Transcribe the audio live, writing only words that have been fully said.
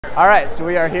All right, so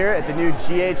we are here at the new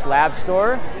GH Lab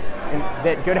store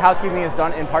that Good Housekeeping has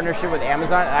done in partnership with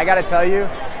Amazon. And I gotta tell you,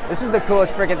 this is the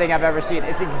coolest freaking thing I've ever seen.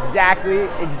 It's exactly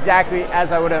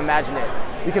as I would have imagined it.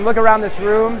 You can look around this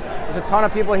room. There's a ton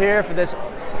of people here for this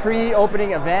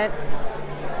pre-opening event.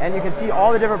 And you can see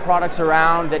all the different products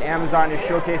around that Amazon is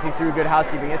showcasing through Good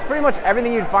Housekeeping. It's pretty much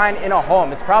everything you'd find in a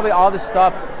home. It's probably all the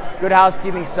stuff Good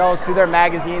Housekeeping sells through their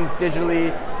magazines digitally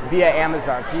via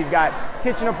Amazon. So you've got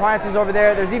kitchen appliances over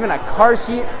there. There's even a car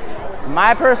seat.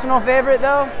 My personal favorite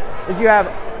though is you have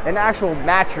an actual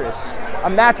mattress,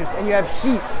 and you have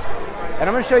sheets. And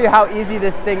I'm gonna show you how easy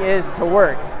this thing is to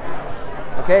work.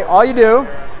 Okay, all you do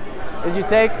is you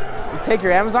take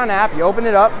your Amazon app, you open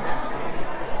it up.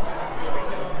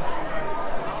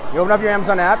 You open up your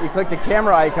Amazon app, you click the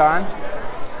camera icon,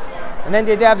 and then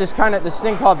they have this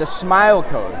thing called the smile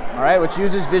code, all right, which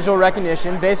uses visual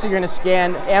recognition. Basically, you're gonna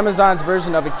scan Amazon's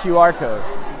version of a QR code.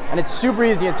 And it's super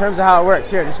easy in terms of how it works.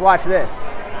 Here, just watch this.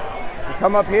 You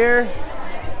come up here,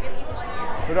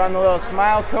 put on the little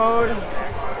smile code,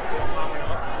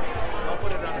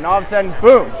 and all of a sudden,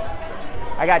 boom,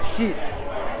 I got sheets.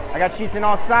 I got sheets in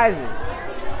all sizes.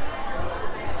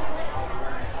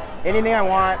 Anything I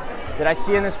want that I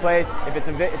see in this place, if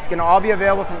it's gonna all be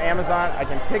available from Amazon, I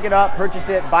can pick it up, purchase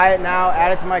it, buy it now,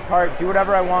 add it to my cart, do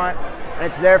whatever I want, and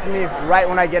it's there for me right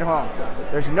when I get home.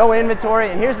 There's no inventory,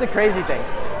 and here's the crazy thing.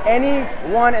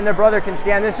 Anyone and their brother can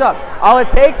stand this up. All it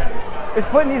takes is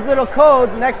putting these little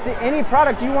codes next to any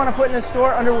product you want to put in a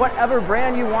store under whatever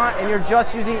brand you want, and you're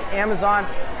just using Amazon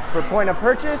for point of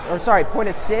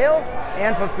sale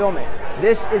and fulfillment.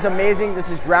 This is amazing. This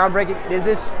is groundbreaking.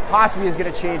 This possibly is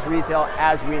going to change retail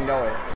as we know it.